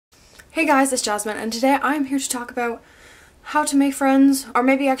Hey guys, it's Jasmine, and today I'm here to talk about how to make friends, or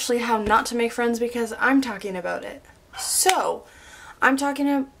maybe actually how not to make friends, because I'm talking about it. So, I'm talking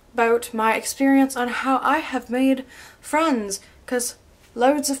about my experience on how I have made friends, because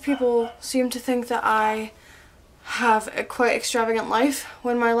loads of people seem to think that I have a quite extravagant life,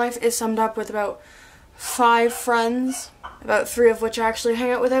 when my life is summed up with about 5 friends, about 3 of which I actually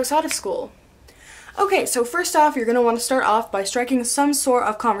hang out with outside of school. Okay, so first off, you're going to want to start off by striking some sort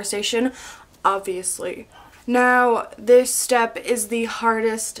of conversation, obviously. Now, this step is the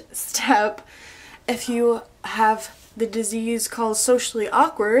hardest step. If you have the disease called socially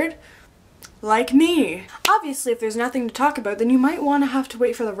awkward, like me. Obviously, if there's nothing to talk about, then you might want to have to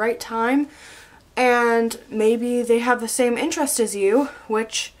wait for the right time, and maybe they have the same interest as you,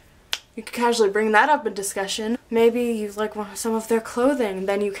 which you could casually bring that up in discussion. Maybe you like some of their clothing,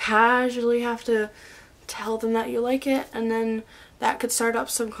 then you casually have to tell them that you like it, and then that could start up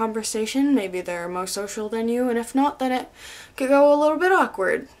some conversation. Maybe they're more social than you, and if not, then it could go a little bit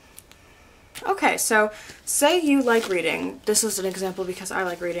awkward. Okay, so say you like reading. This is an example because I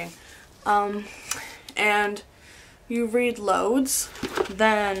like reading. And you read loads,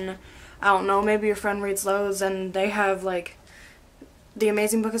 then, I don't know, maybe your friend reads loads and they have like The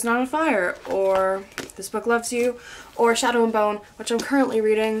Amazing Book Is Not on Fire, or This Book Loves You, or Shadow and Bone, which I'm currently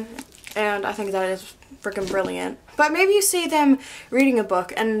reading, and I think that is freaking brilliant. But maybe you see them reading a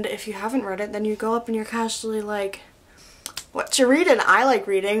book, and if you haven't read it, then you go up and you're casually like, what you reading? I like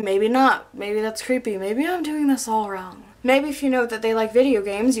reading. Maybe not. Maybe that's creepy. Maybe I'm doing this all wrong. Maybe if you know that they like video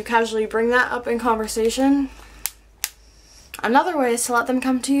games, you casually bring that up in conversation. Another way is to let them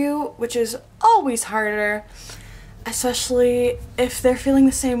come to you, which is always harder, especially if they're feeling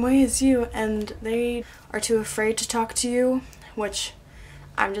the same way as you and they are too afraid to talk to you, which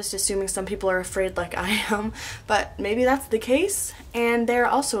I'm just assuming some people are afraid like I am, but maybe that's the case and they're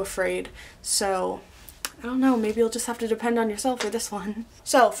also afraid. So I don't know, maybe you'll just have to depend on yourself for this one.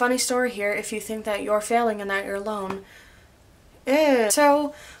 So, funny story here, if you think that you're failing and that you're alone.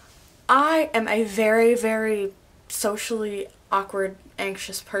 So, I am a very, very socially awkward,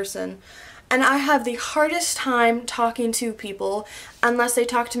 anxious person. And I have the hardest time talking to people unless they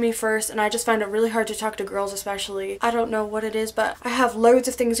talk to me first, and I just find it really hard to talk to girls especially. I don't know what it is, but I have loads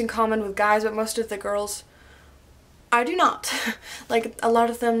of things in common with guys, but most of the girls I do not. Like, a lot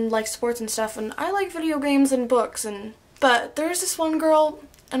of them like sports and stuff, and I like video games and books, but there's this one girl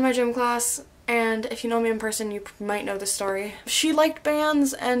in my gym class, and if you know me in person, you might know this story. She liked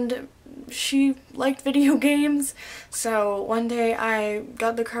bands, and she liked video games, so one day I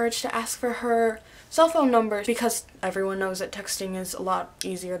got the courage to ask for her cell phone number, because everyone knows that texting is a lot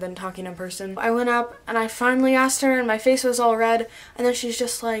easier than talking in person. I went up, and I finally asked her, and my face was all red, and then she's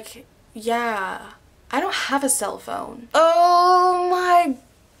just like, yeah, I don't have a cell phone. Oh my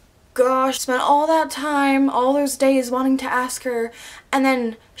gosh. Spent all that time, all those days wanting to ask her, and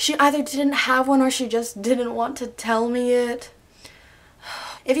then she either didn't have one or she just didn't want to tell me it.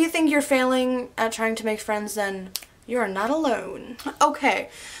 If you think you're failing at trying to make friends, then you're not alone. Okay,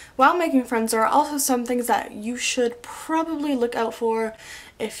 while making friends, there are also some things that you should probably look out for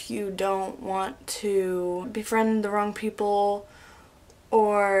if you don't want to befriend the wrong people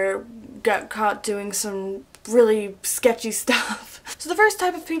or get caught doing some really sketchy stuff. So the first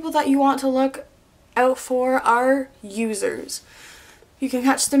type of people that you want to look out for are users. You can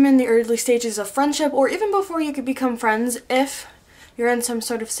catch them in the early stages of friendship, or even before you could become friends, if you're in some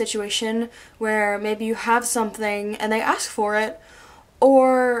sort of situation where maybe you have something and they ask for it,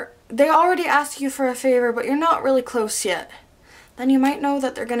 or they already ask you for a favor but you're not really close yet. Then you might know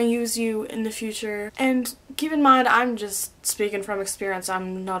that they're going to use you in the future. And keep in mind, I'm just speaking from experience.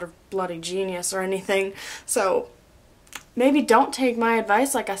 I'm not a bloody genius or anything. So maybe don't take my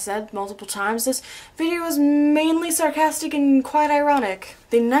advice, like I said multiple times. This video is mainly sarcastic and quite ironic.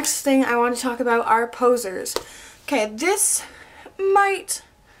 The next thing I want to talk about are posers. Okay,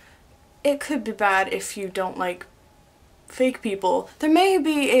 it could be bad if you don't like fake people. There may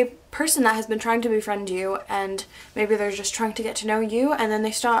be a person that has been trying to befriend you, and maybe they're just trying to get to know you, and then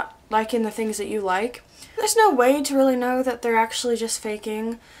they start liking the things that you like. There's no way to really know that they're actually just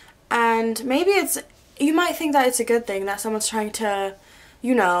faking, and maybe you might think that it's a good thing that someone's trying to,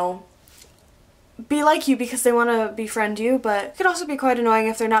 you know, be like you because they want to befriend you, but it could also be quite annoying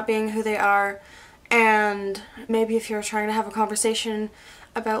if they're not being who they are. And maybe if you're trying to have a conversation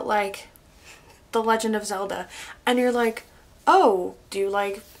about like The Legend of Zelda, and you're like, oh, do you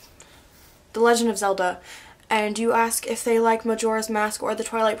like The Legend of Zelda? And you ask if they like Majora's Mask or the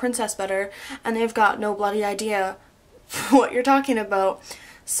Twilight Princess better, and they've got no bloody idea what you're talking about.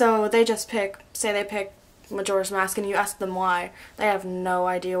 So they just say they pick Majora's Mask and you ask them why, they have no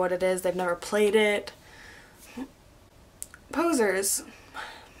idea what it is, they've never played it. Posers.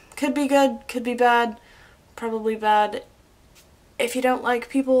 Could be good, could be bad, probably bad if you don't like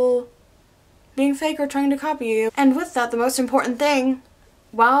people being fake or trying to copy you. And with that, the most important thing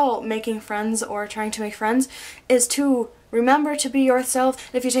while making friends or trying to make friends is to remember to be yourself.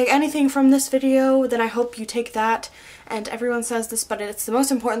 If you take anything from this video, then I hope you take that. And everyone says this, but it's the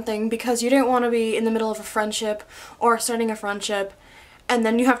most important thing, because you don't want to be in the middle of a friendship or starting a friendship and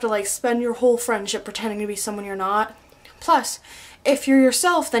then you have to like spend your whole friendship pretending to be someone you're not. Plus, if you're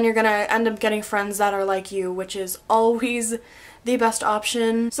yourself, then you're gonna end up getting friends that are like you, which is always the best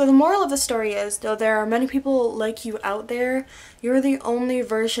option. So the moral of the story is, though there are many people like you out there, you're the only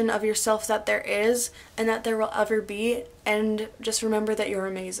version of yourself that there is and that there will ever be, and just remember that you're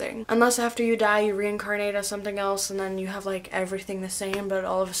amazing. Unless after you die you reincarnate as something else and then you have like everything the same, but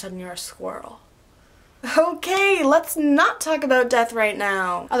all of a sudden you're a squirrel. Okay, let's not talk about death right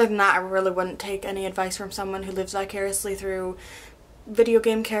now. Other than that, I really wouldn't take any advice from someone who lives vicariously through video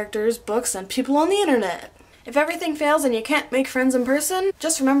game characters, books, and people on the internet. If everything fails and you can't make friends in person,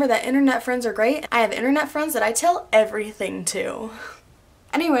 just remember that internet friends are great. I have internet friends that I tell everything to.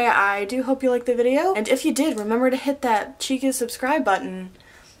 Anyway, I do hope you liked the video, and if you did, remember to hit that cheeky subscribe button.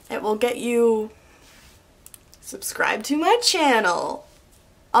 It will get you subscribed to my channel.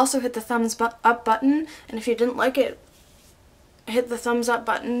 Also hit the thumbs up button, and if you didn't like it, hit the thumbs up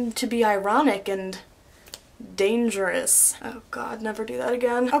button to be ironic and dangerous. Oh god, never do that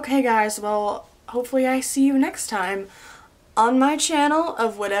again. Okay guys, well, hopefully I see you next time on my channel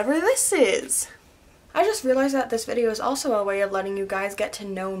of whatever this is. I just realized that this video is also a way of letting you guys get to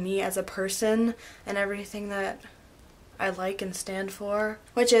know me as a person and everything that I like and stand for,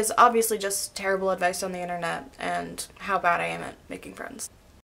 which is obviously just terrible advice on the internet and how bad I am at making friends.